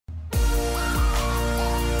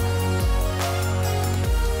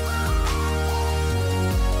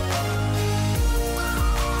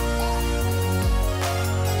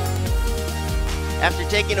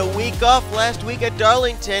taking a week off last week at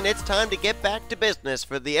Darlington, it's time to get back to business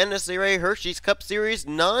for the NNSCRA Hersheys Cup Series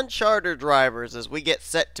non-charter drivers as we get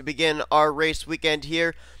set to begin our race weekend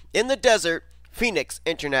here in the desert, Phoenix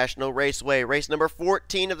International Raceway. Race number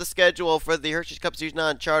 14 of the schedule for the Hersheys Cup Series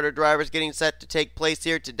non-charter drivers getting set to take place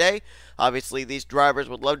here today. Obviously, these drivers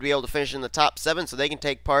would love to be able to finish in the top 7 so they can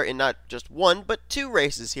take part in not just one, but 2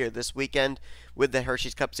 races here this weekend with the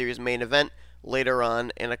Hersheys Cup Series main event later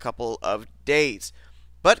on in a couple of days.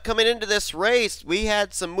 But coming into this race, we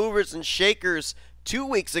had some movers and shakers 2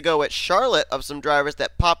 weeks ago at Charlotte of some drivers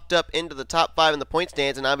that popped up into the top 5 in the point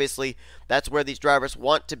stands, and obviously that's where these drivers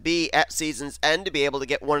want to be at season's end to be able to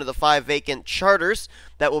get one of the 5 vacant charters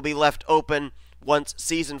that will be left open once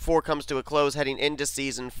Season 4 comes to a close heading into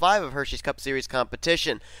Season 5 of Hersheys Cup Series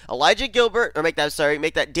competition. Daniel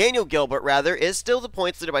Gilbert, rather, is still the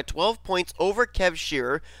points leader by 12 points over K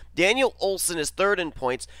Shearer. Daniel Olson is 3rd in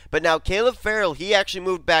points, but now Caleb Farrell, he actually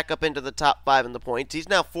moved back up into the top 5 in the points. He's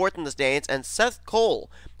now 4th in the standings, and Seth Cole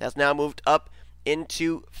has now moved up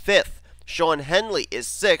into 5th. Sean Henley is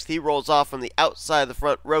 6th. He rolls off from the outside of the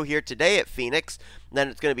front row here today at Phoenix. And then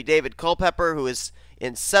it's going to be David Culpepper, who is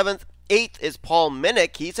in 7th. 8th is P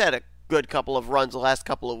Minnick. He's had a good couple of runs the last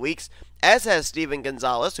couple of weeks, as has S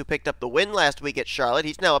Gonzalez, who picked up the win last week at Charlotte.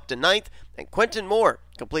 He's now up to 9th, and Quentin Moore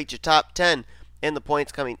completes your top 10 in the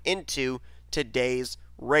points coming into today's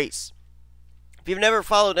race. If you've never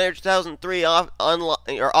followed N 2003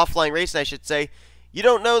 offline racing, I should say, you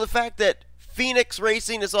don't know the fact that Phoenix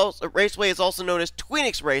Racing Raceway is also known as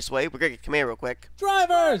Tweenix Raceway. We're going to come here real quick.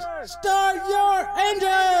 Drivers, start your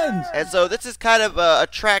engines! And so this is kind of a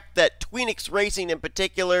track that Tweenix Racing in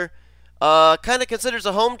particular kind of considers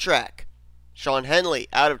a home track. Sean Henley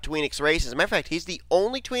out of Tweenix Racing. As a matter of fact, he's the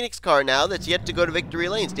only Tweenix car now that's yet to go to victory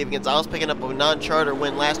lane. S Gonzalez picking up a non-charter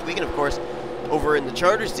win last week, and of course, over in the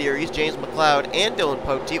Charter Series, James McLeod and Dylan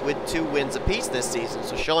Poteet with 2 wins apiece this season.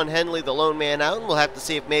 So Sean Henley, the lone man out, and we'll have to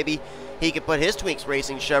see if maybe he can put his Tweenix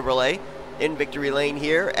Racing Chevrolet in victory lane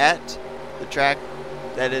here at the track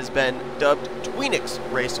that has been dubbed Tweenix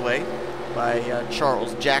Raceway by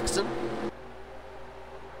Charles Jackson.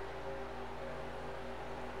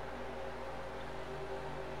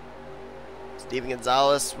 S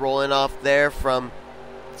Gonzalez rolling off there from,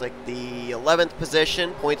 it's like the 11th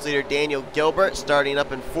position. Points leader Daniel Gilbert starting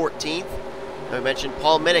up in 14th. I mentioned P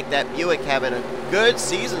Minnick, that Buick, having a good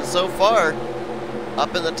season so far.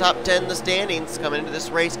 Up in the top 10 in the standings, coming into this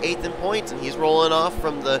race 8th in points, and he's rolling off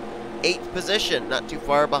from the 8th position, not too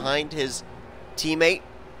far behind his teammate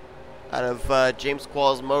out of James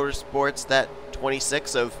Qualls Motorsports, that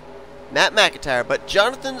 26 of M McIntire. But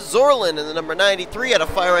Jonathan Zoerlein in the number 93 out of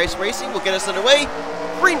Fire Ice Racing will get us underway.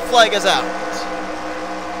 Green flag is out.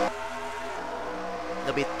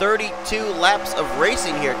 There'll be 32 laps of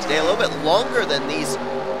racing here today, a little bit longer than these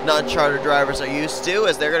non-charter drivers are used to,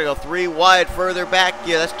 as they're going to go 3 wide further back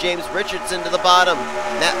here. That's J Richardson to the bottom.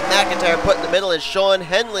 M McIntire put in the middle, and Sean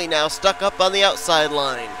Henley now stuck up on the outside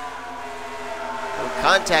line. No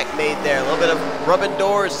contact made there. A little bit of rubbing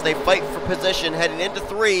doors as they fight for position heading into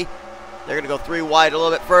 3. They're going to go 3 wide a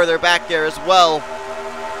little bit further back there as well.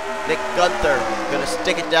 N Guenther going to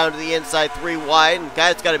stick it down to the inside 3 wide, and the guy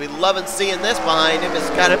that's got to be loving seeing this behind him has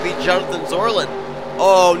got to be Jonathan Zoerlein.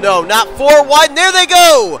 Oh no, not 4 wide, and there they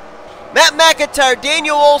go! M McIntire,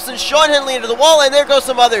 Daniel Olson, Sean Henley into the wall, and there go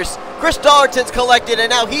some others. Chris Dollerton's collected, and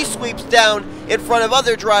now he sweeps down in front of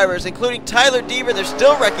other drivers, including Tyler Deaver. They're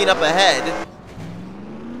still wrecking up ahead.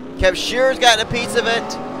 K Shearer's gotten a piece of it.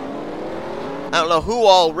 I don't know who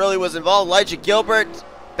all really was involved. J Gilbert,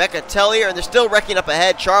 B Tellier, and they're still wrecking up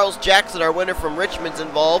ahead. Charles Jackson, our winner from Richmond's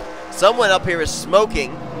involved. Someone up here is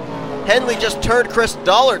smoking. Henley just turned Chris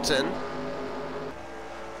Dollerton.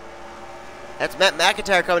 That's M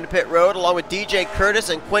McIntire coming to pit road, along with DJ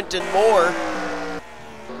Kurtis and Quentin Moore.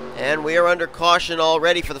 And we are under caution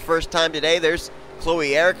already for the first time today. There's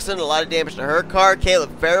Chloe Ericsson, a lot of damage to her car.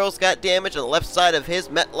 Caleb Farrell's got damage on the left side of his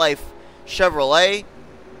MetLife Chevrolet.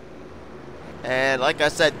 And like I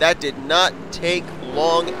said, that did not take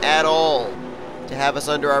long at all to have us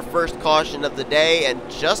under our first caution of the day. And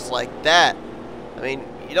just like that, I mean,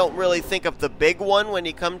 you don't really think of the big one when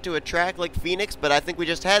you come to a track like Phoenix, but I think we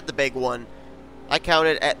just had the big one. I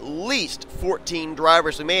counted at least 14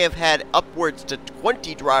 drivers. We may have had upwards to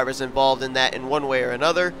 20 drivers involved in that in one way or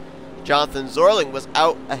another. Jonathan Zoerlein was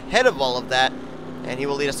out ahead of all of that, and he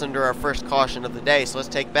will lead us under our first caution of the day. So let's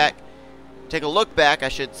take a look back, I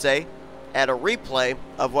should say, at a replay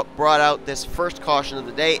of what brought out this first caution of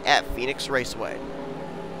the day at Phoenix Raceway.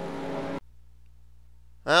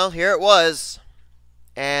 Well, here it was.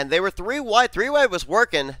 And they were 3 wide. 3 wide was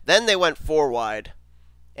working. Then they went 4 wide.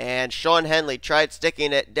 And Sean Henley tried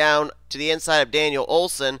sticking it down to the inside of Daniel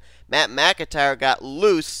Olson. Matt McIntire got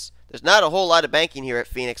loose. There's not a whole lot of banking here at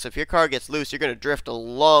Phoenix, so if your car gets loose, you're going to drift a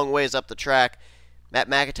long ways up the track. Matt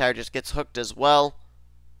McIntire just gets hooked as well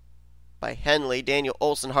by Henley. Daniel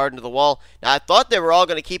Olson hard into the wall. Now, I thought they were all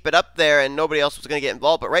going to keep it up there and nobody else was going to get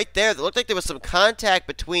involved, but right there, it looked like there was some contact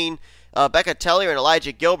between Becca Tellier and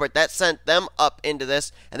Elijah Gilbert. That sent them up into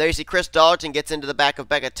this. And there you see Chris Dollerton gets into the back of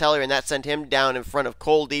Becca Tellier, and that sent him down in front of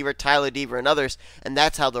Cole Deaver, Tyler Deaver, and others. And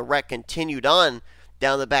that's how the wreck continued on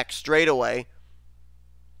down the back straightaway.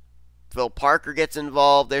 Phil Parker gets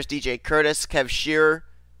involved. There's DJ Kurtis, K Shearer.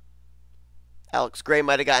 Alex Gray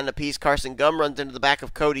might have gotten a piece. Carson Gum runs into the back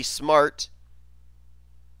of Cody Smart.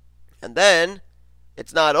 And then,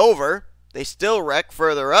 it's not over. They still wreck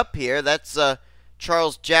further up here. That's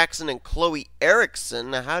Charles Jackson and Chloe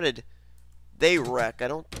Ericsson. Now, how did they wreck? I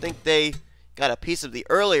don't think they got a piece of the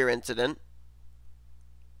earlier incident.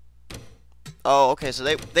 Oh, okay, so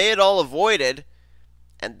they had all avoided.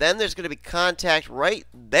 And then there's going to be contact right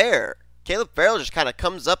there. Caleb Farrell just kind of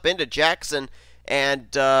comes up into Jackson,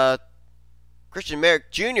 and Christian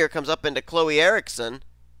Merrick Jr. comes up into Chloe Ericsson.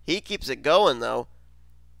 He keeps it going, though.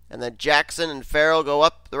 And then Jackson and Farrell go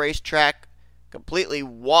up the racetrack, completely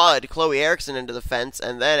wad Chloe Ericsson into the fence,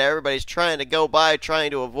 and then everybody's trying to go by,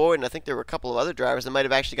 trying to avoid, and I think there were a couple of other drivers that might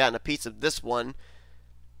have actually gotten a piece of this one.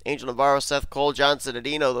 Angel Navarro, Seth Cole, J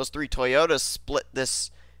Cittadino, those three Toyotas split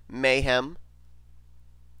this mayhem.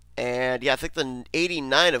 And yeah, I think the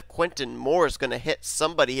 89 of Quentin Moore is going to hit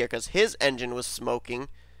somebody here because his engine was smoking.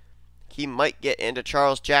 He might get into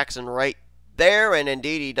Charles Jackson right there, and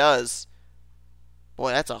indeed he does.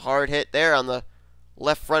 Boy, that's a hard hit there on the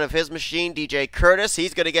left front of his machine. DJ Kurtis,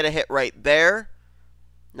 he's going to get a hit right there.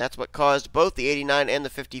 And that's what caused both the 89 and the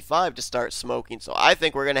 55 to start smoking. So I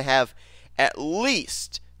think we're going to have at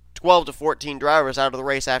least 12 to 14 drivers out of the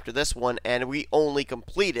race after this one, and we only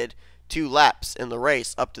completed 2 laps in the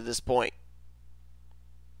race up to this point.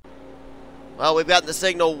 Well, we've got the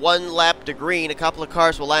signal 1 lap to green. A couple of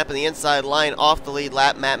cars will lap in the inside line off the lead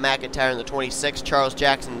lap. Matt McIntire in the 26, Charles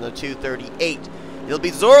Jackson in the 238. It'll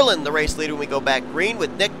be Zoerlein, the race leader, when we go back green,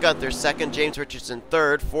 with N Guenther second, J Richardson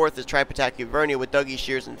third. Fourth is T Vernio with D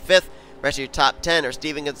Shears in fifth. Rest of your top 10 are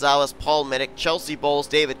Stephen Gonzalez, Paul Minnick, Chelsea Bowles,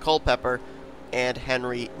 David Culpepper, and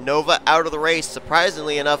Henry Nova. Out of the race,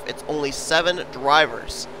 surprisingly enough, it's only 7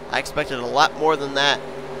 drivers. I expected a lot more than that.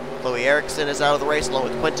 Chloe Ericsson is out of the race along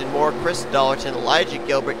with Quentin Moore, Chris Dollerton, Elijah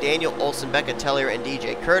Gilbert, Daniel Olson, Becca Tellier, and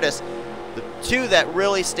DJ Kurtis. The 2 that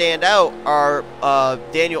really stand out are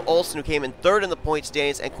Daniel Olson, who came in 3rd in the point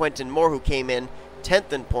standings, and Quentin Moore, who came in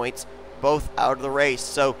 10th in points, both out of the race.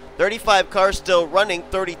 So 35 cars still running,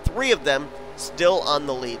 33 of them still on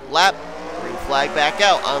the lead lap. Green flag back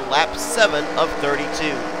out on lap 7 of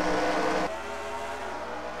 32.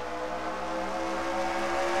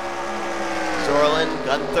 Zoerlein,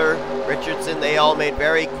 Guenther, Richardson, they all made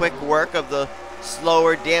very quick work of the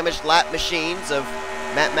slower, damaged lap machines of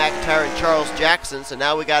Matt McIntire and Charles Jackson. So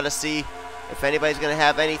now we got to see if anybody's going to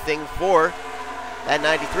have anything for that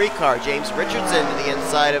 93 car. James Richardson to the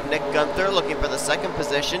inside of N Guenther, looking for the 2nd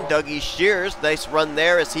position. D Shears, nice run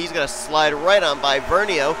there as he's going to slide right on by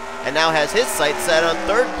Vernio, and now has his sights set on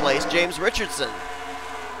 3rd place, James Richardson.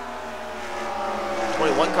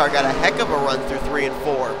 21 car got a heck of a run through 3 and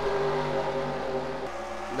 4.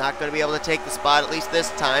 Not going to be able to take the spot, at least this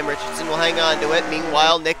time. Richardson will hang on to it.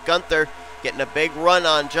 Meanwhile, N Guenther getting a big run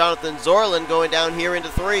on Jonathan Zoerlein going down here into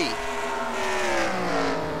 3.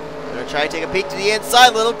 Going to try to take a peek to the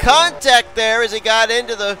inside. Little contact there as he got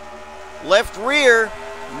into the left rear.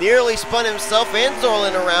 Nearly spun himself and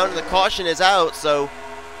Zoerlein around, and the caution is out. So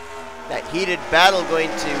that heated battle going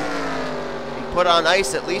to be put on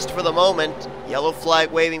ice, at least for the moment. Yellow flag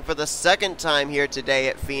waving for the 2nd time here today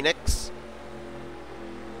at Phoenix.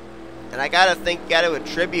 And I gotta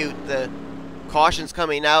attribute the cautions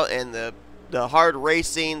coming out and the hard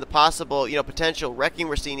racing, the possible, potential wrecking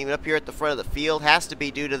we're seeing even up here at the front of the field has to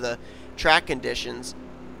be due to the track conditions.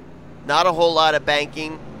 Not a whole lot of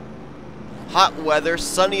banking. Hot weather,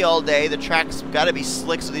 sunny all day. The track's got to be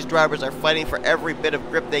slick, so these drivers are fighting for every bit of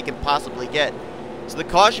grip they can possibly get. So the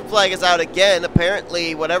caution flag is out again.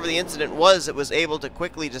 Apparently, whatever the incident was, it was able to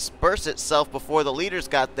quickly disperse itself before the leaders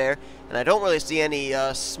got there. And I don't really see any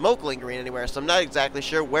smoke lingering anywhere, so I'm not exactly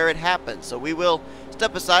sure where it happened. So we will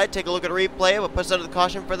step aside, take a look at a replay, and we'll put us under the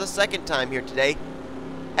caution for the 2nd time here today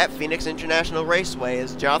at Phoenix International Raceway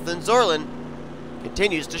as Jonathan Zoerlein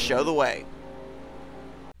continues to show the way.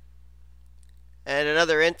 And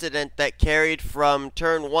another incident that carried from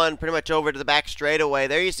turn 1 pretty much over to the back straightaway.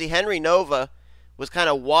 There you see Henry Nova was kind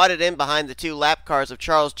of wadded in behind the 2 lap cars of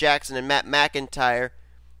Charles Jackson and Matt McIntire.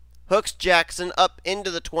 hooks Jackson up into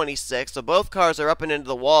the 26, so both cars are up and into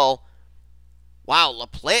the wall. Wow,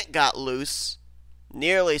 LaPlante got loose.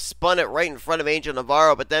 Nearly spun it right in front of Angel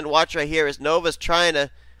Navarro, but then watch right here as Nova's trying to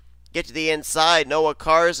get to the inside. Noah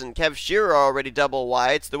Cars and K Shearer are already double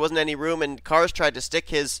wide, so there wasn't any room, and Cars tried to stick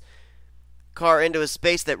his car into a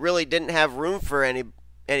space that really didn't have room for any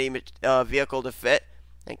vehicle to fit.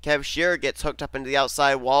 And K Shearer gets hooked up into the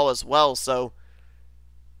outside wall as well, so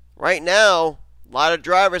right now, a lot of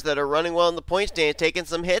drivers that are running well in the point stand taking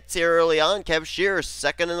some hits here early on. K Shearer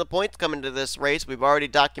second in the points coming to this race. We've already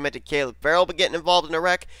documented Caleb Farrell getting involved in a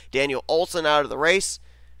wreck. D Olson out of the race.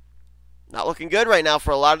 Not looking good right now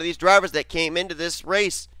for a lot of these drivers that came into this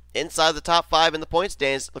race inside the top 5 in the point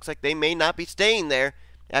stands. Looks like they may not be staying there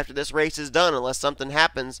after this race is done unless something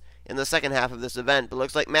happens in the second half of this event. But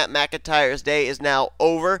looks like M McIntire's day is now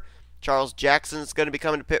over. Charles Jackson's going to be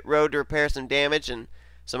coming to pit road to repair some damage, and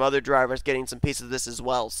some other drivers getting some piece of this as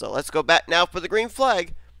well. So let's go back now for the green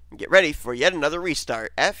flag and get ready for yet another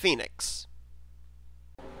restart at Phoenix.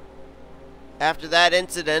 After that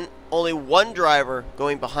incident, only one driver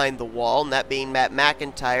going behind the wall, and that being M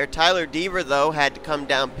McIntire. Tyler Deaver, though, had to come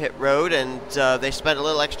down pit road, and they spent a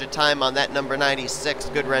little extra time on that number 96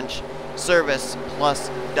 Good Wrench Service plus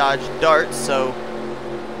Dodge Dart. So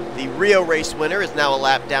the Rio race winner is now a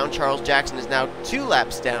lap down. Charles Jackson is now 2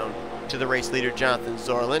 laps down to the race leader Jonathan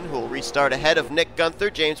Zoerlein, who will restart ahead of N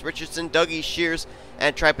Guenther, J Richardson, J Shears,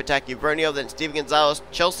 and T Vernio. Then Steve Gonzalez,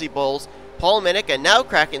 Chelsea Bowles, P Minnick, and now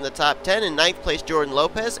cracking the top 10 in 9th place Jordan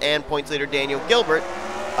Lopez, and points leader D Gilbert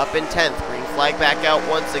up in 10th. Green flag back out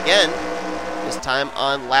once again, this time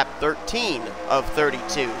on lap 13 of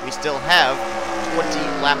 32. We still have 20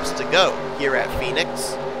 laps to go here at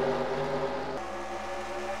Phoenix.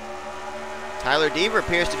 Tyler Deaver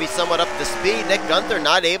appears to be somewhat up to speed. N Guenther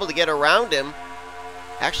not able to get around him.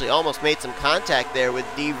 Actually almost made some contact there with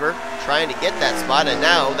Deaver trying to get that spot, and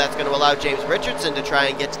now that's going to allow J Richardson to try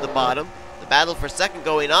and get to the bottom. The battle for second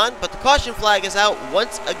going on, but the caution flag is out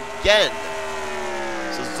once again.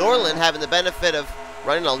 So Zoerlein having the benefit of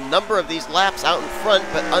running a number of these laps out in front,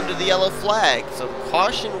 but under the yellow flag. So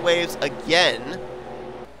caution waves again.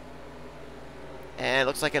 And it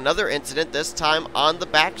looks like another incident, this time on the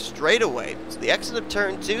back straightaway. So the exit of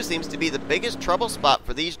turn 2 seems to be the biggest trouble spot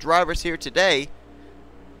for these drivers here today.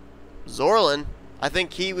 Zoerlein, I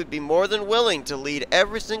think he would be more than willing to lead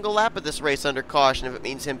every single lap of this race under caution if it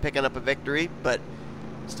means him picking up a victory, but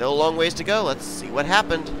still a long ways to go. Let's see what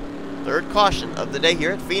happened. Third caution of the day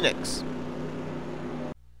here at Phoenix.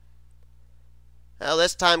 Now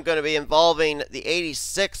this time going to be involving the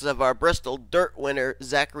 86 of our Bristol Dirt winner,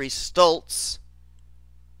 Zachary Stultz.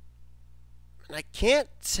 I can't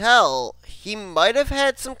tell. He might have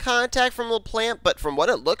had some contact from LaPlante, but from what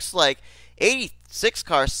it looks like, 86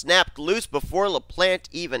 car snapped loose before LaPlante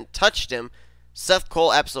even touched him. Seth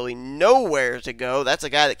Cole absolutely nowhere to go. That's a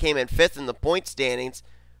guy that came in 5th in the point standings.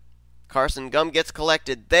 Carson Gum gets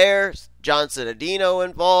collected there. J Cittadino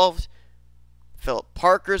involved. Philip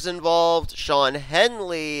Parker's involved. Sean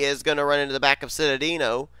Henley is going to run into the back of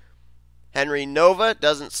Cittadino. Henry Nova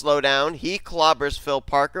doesn't slow down. He clobbers Phil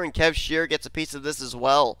Parker, and K Shearer gets a piece of this as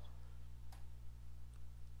well.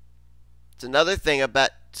 It's another thing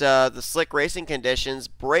about the slick racing conditions.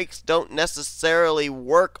 Brakes don't necessarily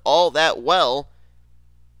work all that well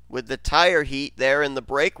with the tire heat there in the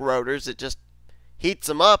brake rotors. It just heats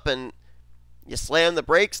them up, and you slam the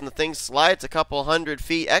brakes, and the thing slides a couple 100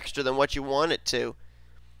 feet extra than what you want it to.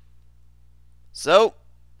 So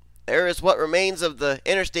there is what remains of the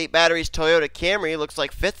Interstate Batteries Toyota Camry. Looks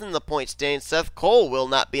like 5th in the point stand. Seth Cole will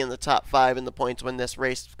not be in the top 5 in the points when this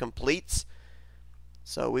race completes.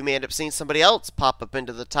 So we may end up seeing somebody else pop up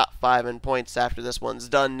into the top 5 in points after this one's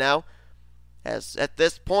done now. As at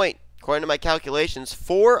this point, according to my calculations,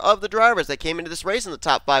 4 of the drivers that came into this race in the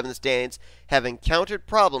top 5 in the standings have encountered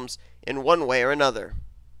problems in one way or another.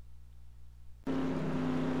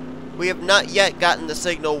 We have not yet gotten the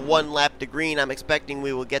signal 1 lap to green. I'm expecting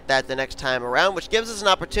we will get that the next time around, which gives us an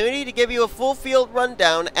opportunity to give you a full field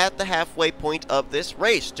rundown at the halfway point of this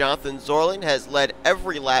race. Jonathan Zoerlein has led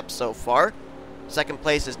every lap so far. Second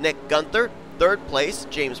place is N Guenther. Third place,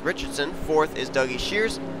 J Richardson. Fourth is J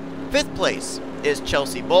Shears. Fifth place is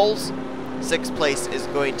Chelsea Bowles. Sixth place is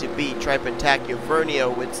going to be T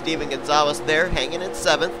Vernio with Steven Gonzalez there hanging in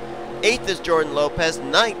 7th. 8th is Jordan Lopez.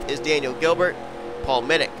 9th is D Gilbert. P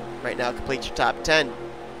Minnick right now completes your top 10.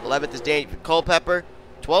 11th is D Culpepper.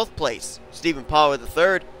 12th place, Stephen Pollard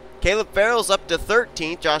III. Caleb Farrell's up to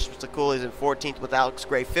 13th. Joshua Ciculli is in 14th with Alex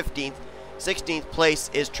Gray 15th. 16th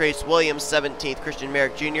place is Trace Williams. 17th, Christian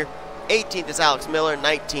Merrick Jr. 18th is Alex Miller.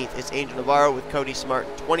 19th is Angel Navarro with Cody Smart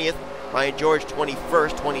 20th. Ryan George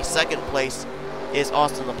 21st, 22nd place is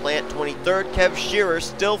Austin LaPlante. 23rd, K Shearer,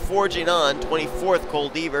 still forging on. 24th, Cole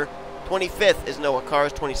Deaver. 25th is Noah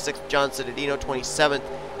Cars. 26th, J Cittadino. 27th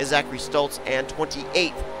is Zachary Stultz. And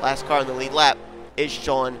 28th, last car in the lead lap, is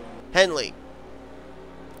S Henley.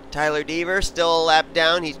 Tyler Deaver, still a lap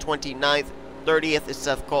down. He's 29th. 30th is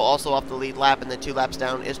Seth Cole, also off the lead lap. And then 2 laps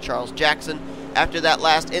down is Charles Jackson. After that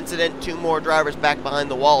last incident, 2 more drivers back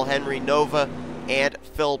behind the wall. Henry Nova and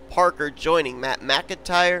Phil Parker joining Matt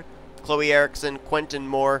McIntire, Chloe Ericsson, Quentin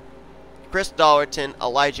Moore, Chris Dollerton,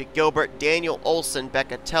 Elijah Gilbert, Daniel Olson,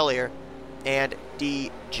 Becca Tellier, and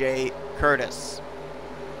DJ Kurtis.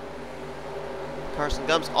 Carson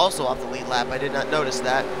Gumb's also off the lead lap. I did not notice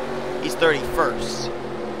that. He's 31st.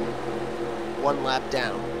 1 lap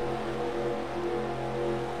down.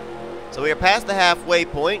 So we are past the halfway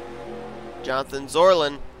point. Jonathan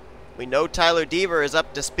Zoerlein. We know Tyler Deaver is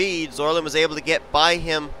up to speed. Zoerlein was able to get by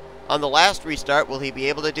him on the last restart. Will he be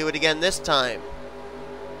able to do it again this time?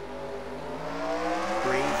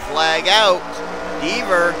 Green flag out.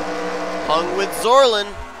 Deaver hung with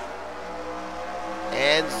Zoerlein.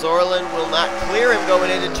 And Zoerlein will not clear him going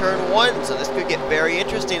into turn 1. So this could get very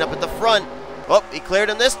interesting up at the front. Oh, he cleared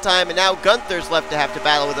him this time, and now Guenther's left to have to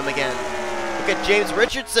battle with him again. Look at James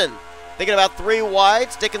Richardson. Thinking about 3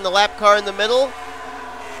 wide, sticking the lap car in the middle.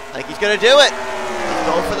 I think he's going to do it. He's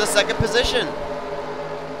going for the 2nd position.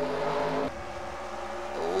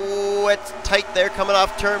 Oh, it's tight there coming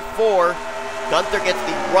off turn 4. Guenther gets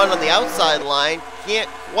the run on the outside line. Can't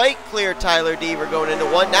quite clear Tyler Deaver going into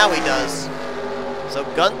 1. Now he does. So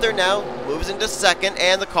Guenther now moves into 2nd,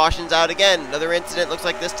 and the caution's out again. Another incident looks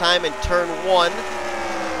like this time in turn 1.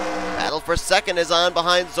 Battle for 2nd is on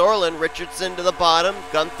behind Zoerlein. Richardson to the bottom.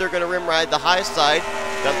 Guenther going to rim ride the high side.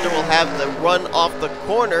 Guenther will have the run off the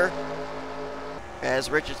corner as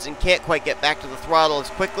Richardson can't quite get back to the throttle as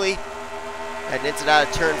quickly. Had an incident out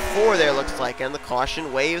of turn 4 there, looks like, and the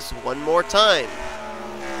caution waves one more time.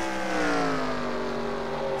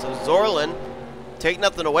 So Zoerlein, take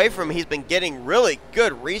nothing away from him, he's been getting really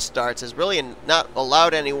good restarts, has really not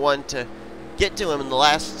allowed anyone to get to him in the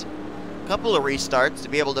last couple of restarts to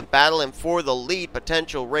be able to battle him for the lead,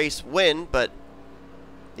 potential race win, but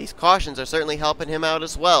these cautions are certainly helping him out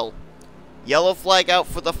as well. Yellow flag out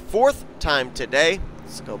for the 4th time today.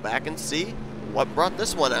 Let's go back and see what brought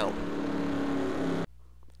this one out.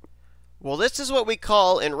 Well, this is what we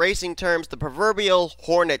call, in racing terms, the proverbial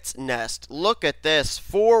hornet's nest. Look at this.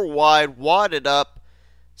 4 wide, wadded up.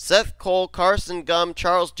 Seth Cole, Carson Gumb,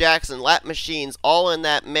 Charles Jackson, lap machines, all in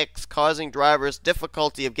that mix, causing drivers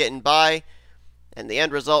difficulty of getting by. And the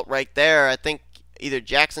end result right there, I think either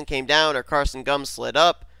Jackson came down or Carson Gumb slid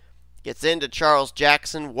up. Gets into Charles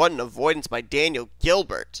Jackson. What an avoidance by Daniel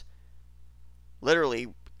Gilbert. Literally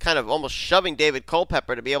kind of almost shoving David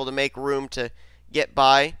Culpepper to be able to make room to get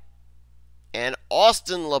by. And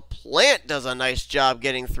Austin LaPlante does a nice job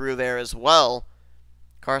getting through there as well.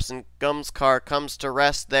 Carson Gumb's car comes to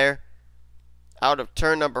rest there. Out of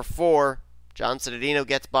turn number 4, J Cittadino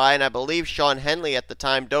gets by, and I believe S Henley at the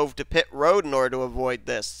time dove to pit road in order to avoid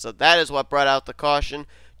this. So that is what brought out the caution.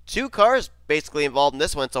 2 cars basically involved in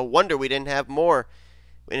this one. It's a wonder we didn't have more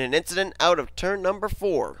in an incident out of turn number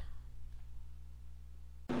 4.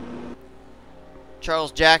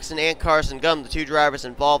 Charles Jackson and Carson Gumb, the 2 drivers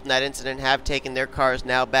involved in that incident, have taken their cars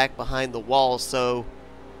now back behind the wall. So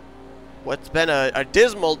what's been a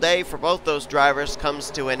dismal day for both those drivers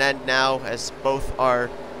comes to an end now, as both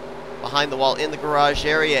are behind the wall in the garage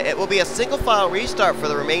area. It will be a single file restart for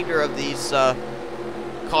the remainder of these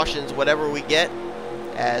cautions, whatever we get,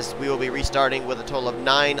 as we will be restarting with a total of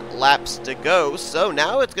 9 laps to go. So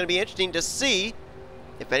now it's going to be interesting to see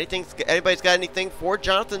if anybody's got anything for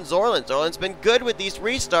Jonathan Zoerlein. Zoerlein's been good with these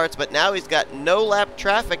restarts, but now he's got no lap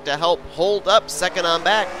traffic to help hold up 2nd on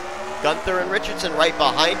back. Guenther and Richardson right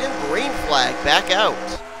behind him. Green flag back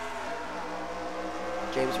out.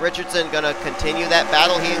 James Richardson going to continue that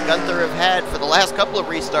battle he and Guenther have had for the last couple of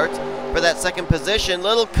restarts for that 2nd position.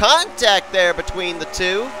 Little contact there between the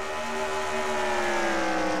 2.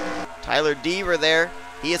 Tyler Deaver there.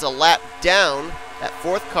 He is a lap down. That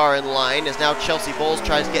 4th car in line is now Chelsea Bowles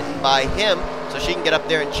tries getting by him so she can get up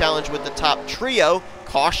there and challenge with the top trio.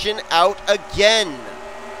 Caution out again.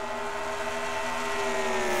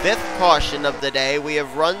 5th caution of the day. We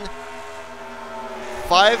have run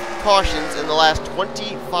 5 cautions in the last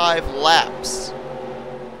 25 laps.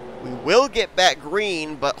 We will get back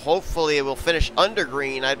green, but hopefully it will finish under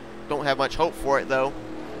green. I don't have much hope for it, though.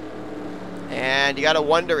 And you got to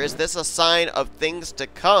wonder, is this a sign of things to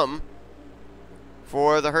come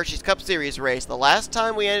for the Hersheys Cup Series race? The last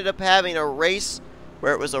time we ended up having a race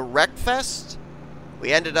where it was a wreck fest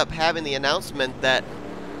we ended up having the announcement that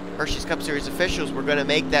Hersheys Cup Series officials were going to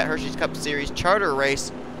make that Hersheys Cup Series charter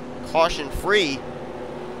race caution-free.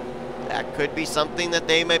 That could be something that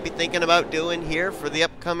they might be thinking about doing here for the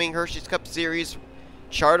upcoming Hersheys Cup Series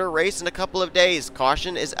charter race in a couple of days.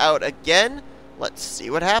 Caution is out again. Let's see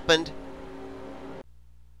what happened.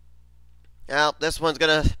 Now, this one's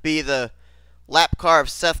going to be the lap car of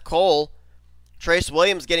Seth Cole. Trace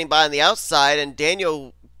Williams getting by on the outside, and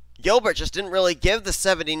Daniel Gilbert just didn't really give the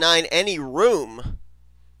 79 any room.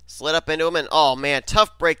 Slid up into him, and oh man,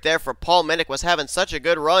 tough break there for Paul Minnick. Was having such a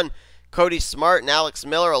good run. Cody Smart and Alex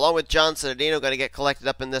Miller, along with J Cittadino, going to get collected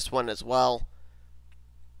up in this one as well.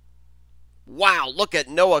 Wow, look at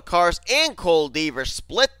Noah Kars and Cole Deaver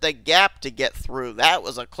split the gap to get through. That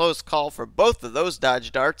was a close call for both of those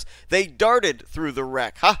Dodge Darts. They darted through the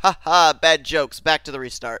wreck. Ha ha ha, bad jokes. Back to the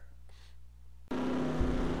restart.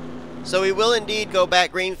 So we will indeed go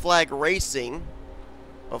back green flag racing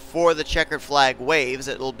before the checkered flag waves.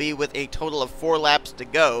 It will be with a total of 4 laps to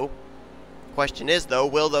go. Question is, though,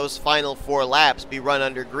 will those final 4 laps be run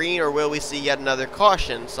under green, or will we see yet another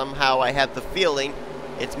caution? Somehow I have the feeling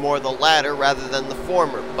it's more the latter rather than the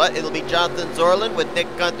former. But it'll be Jonathan Zoerlein with N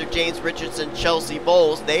Guenther, James Richardson, Chelsea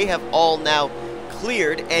Bowles. They have all now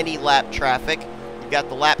cleared any lap traffic. You've got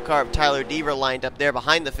the lap car of Tyler Deaver lined up there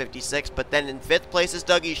behind the 56, but then in 5th place is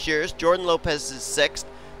J Shears. Jordan Lopez is 6th.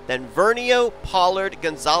 Then Vernio, Pollard,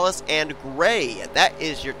 Gonzalez, and Gray. That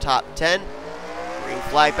is your top 10. Green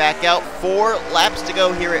flag back out. 4 laps to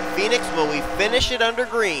go here at Phoenix. Will we finish it under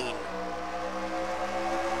green?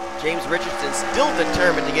 James Richardson still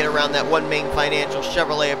determined to get around that One Main Financial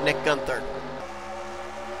Chevrolet of N Guenther.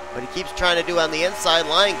 But he keeps trying to do on the inside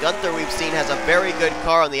line. Guenther, we've seen, has a very good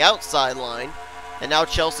car on the outside line. And now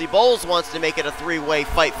Chelsea Bowles wants to make it a 3-way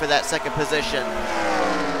fight for that second position.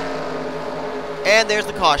 And there's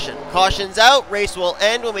the caution. Caution's out. Race will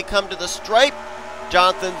end when we come to the stripe.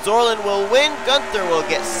 Jonathan Zoerlein will win. Guenther will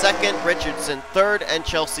get 2nd, Richardson 3rd, and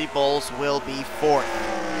Chelsea Bowles will be 4th.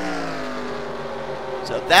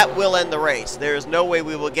 So that will end the race. There is no way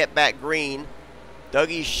we will get back green.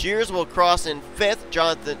 Dougie Shears will cross in 5th,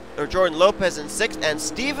 Jordan Lopez in 6th, and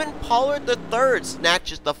Stephen Pollard III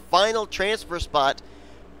snatches the final transfer spot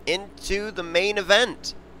into the main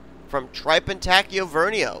event from Tripentacchio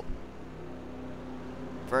Vernio.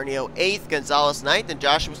 Vernio 8th, Gonzalez 9th, and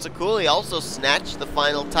Joshua Ciculli also snatched the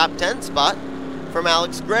final top 10 spot from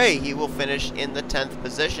Alex Gray. He will finish in the 10th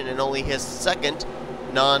position in only his 2nd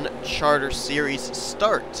non-charter series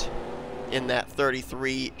start in that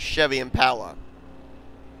 33 Chevy Impala.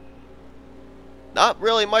 Not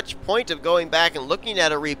really much point of going back and looking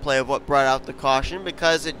at a replay of what brought out the caution,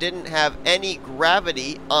 because it didn't have any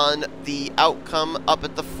gravity on the outcome up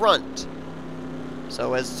at the front.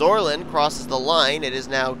 So as Zoerlein crosses the line, it is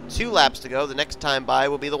now 2 laps to go. The next time by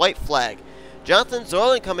will be the white flag. Jonathan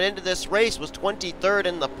Zoerlein coming into this race was 23rd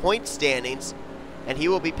in the point standings, and he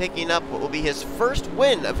will be picking up what will be his first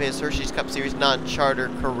win of his Hersheys Cup Series non-charter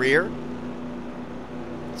career.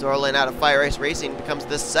 Zoerlein out of Fire Ice Racing becomes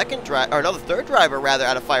the third driver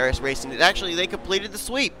out of Fire Ice Racing. They completed the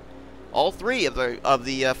sweep. All 3 of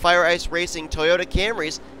the Fire Ice Racing Toyota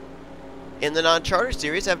Camrys in the non-charter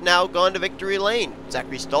series have now gone to victory lane.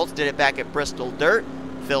 Zachary Stultz did it back at Bristol Dirt.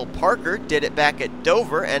 Phil Parker did it back at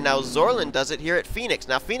Dover, and now Zoerlein does it here at Phoenix.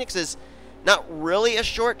 Now Phoenix is not really a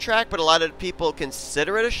short track, but a lot of people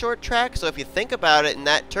consider it a short track. So if you think about it in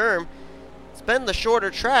that term, it's been the shorter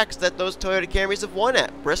tracks that those Toyota Camrys have won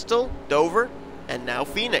at. Bristol, Dover, and now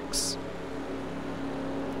Phoenix.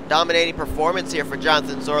 Dominating performance here for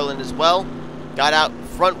Jonathan Zoerlein as well. Got out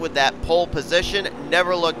front with that pole position,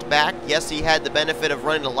 never looked back. Yes, he had the benefit of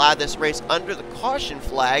running a lot of this race under the caution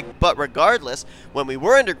flag, but regardless, when we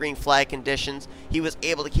were under green flag conditions, he was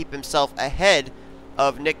able to keep himself ahead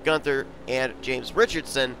of N Guenther and James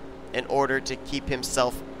Richardson in order to keep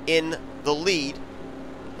himself in the lead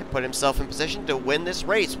and put himself in position to win this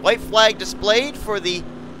race. White flag displayed for the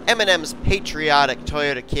M&M's patriotic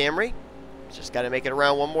Toyota Camry. Just got to make it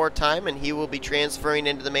around one more time, and he will be transferring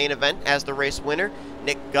into the main event as the race winner.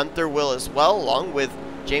 N Guenther will as well, along with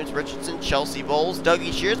James Richardson, Chelsea Bowles,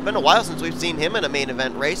 Dougie Shears. Been a while since we've seen him in a main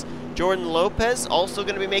event race. Jordan Lopez also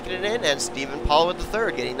going to be making it in, and Stephen Pollard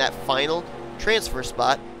III getting that final transfer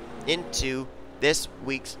spot into this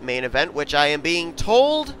week's main event, which I am being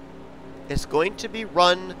told is going to be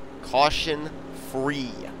run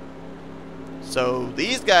caution-free. So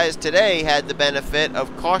these guys today had the benefit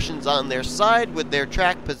of cautions on their side with their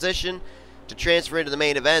track position to transfer into the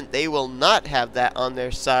main event. They will not have that on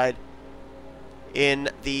their side in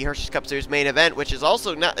the Hersheys Cup Series main event, which is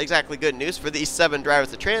also not exactly good news for these 7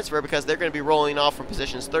 drivers to transfer, because they're going to be rolling off from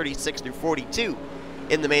positions 36 through 42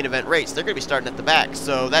 in the main event race. They're going to be starting at the back.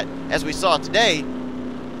 So that, as we saw today,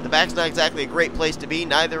 the back's not exactly a great place to be.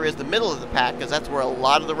 Neither is the middle of the pack, because that's where a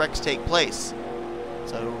lot of the wrecks take place.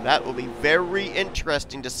 So that will be very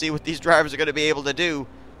interesting to see what these drivers are going to be able to do,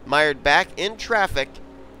 mired back in traffic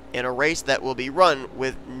in a race that will be run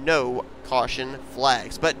with no caution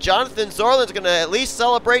flags. But Jonathan Zoerlein's going to at least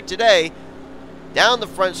celebrate today. Down the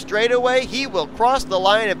front straightaway, he will cross the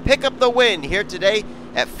line and pick up the win here today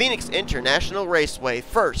at Phoenix International Raceway,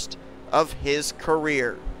 first of his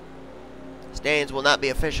career. Standings will not be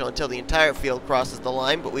official until the entire field crosses the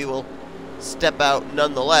line, but we will step out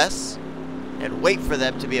nonetheless and wait for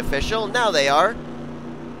them to be official. Now they are.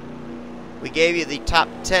 We gave you the top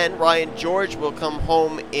 10. Ryan George will come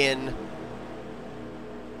home in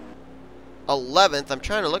 11th. I'm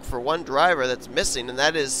trying to look for one driver that's missing, and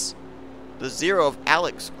that is the 0 of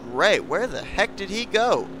Alex Gray. Where the heck did he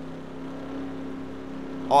go?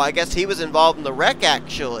 Oh, I guess he was involved in the wreck,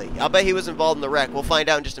 actually. I'll bet he was involved in the wreck. We'll find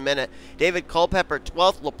out in just a minute. David Culpepper,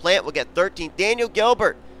 12th. LaPlante will get 13th. Daniel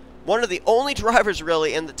Gilbert, one of the only drivers,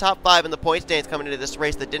 really, in the top 5 in the point standings coming into this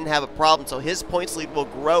race that didn't have a problem, so his points lead will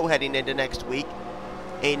grow heading into next week.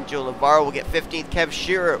 A Navarro will get 15th. K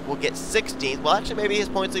Shearer will get 16th. Well, actually, maybe his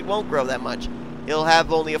points lead won't grow that much. He'll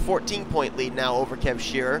have only a 14-point lead now over K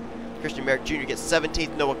Shearer. C Merrick Jr. gets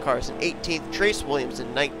 17th. Noah Carson 18th. Trace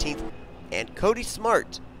Williamson 19th. And Cody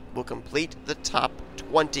Smart will complete the top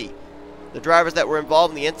 20. The drivers that were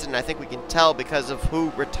involved in the incident, I think we can tell because of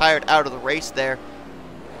who retired out of the race there.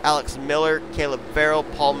 Alex Miller, Caleb Farrell,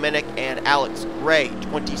 Paul Minnick, and Alex Gray,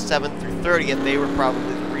 27th through 30th. They were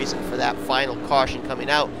probably the reason for that final caution coming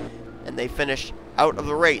out, and they finish out of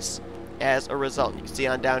the race as a result. You can see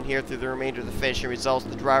on down here through the remainder of the finishing results,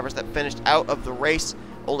 the drivers that finished out of the race.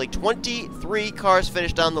 Only 23 cars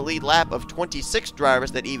finished on the lead lap of 26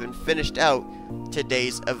 drivers that even finished out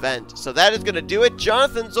today's event. So that is going to do it.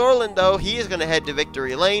 Jonathan Zoerlein, though, he is going to head to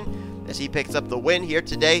victory lane as he picks up the win here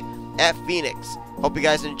today at Phoenix. Hope you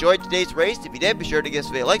guys enjoyed today's race. If you did, be sure to give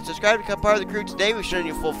us a like, subscribe, to become part of the crew today. We've shown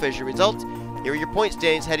you full finish results. Here are your point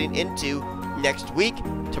standings heading into next week.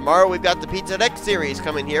 Tomorrow we've got the Pizza X Series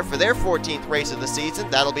coming here for their 14th race of the season.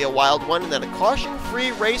 That'll be a wild one, and then a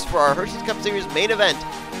caution-free race for our Hersheys Cup Series main event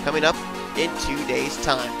coming up in 2 days'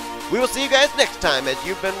 time. We will see you guys next time as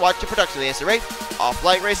you've been watching production of the NNSCRA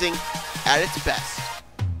Offline Racing at its best.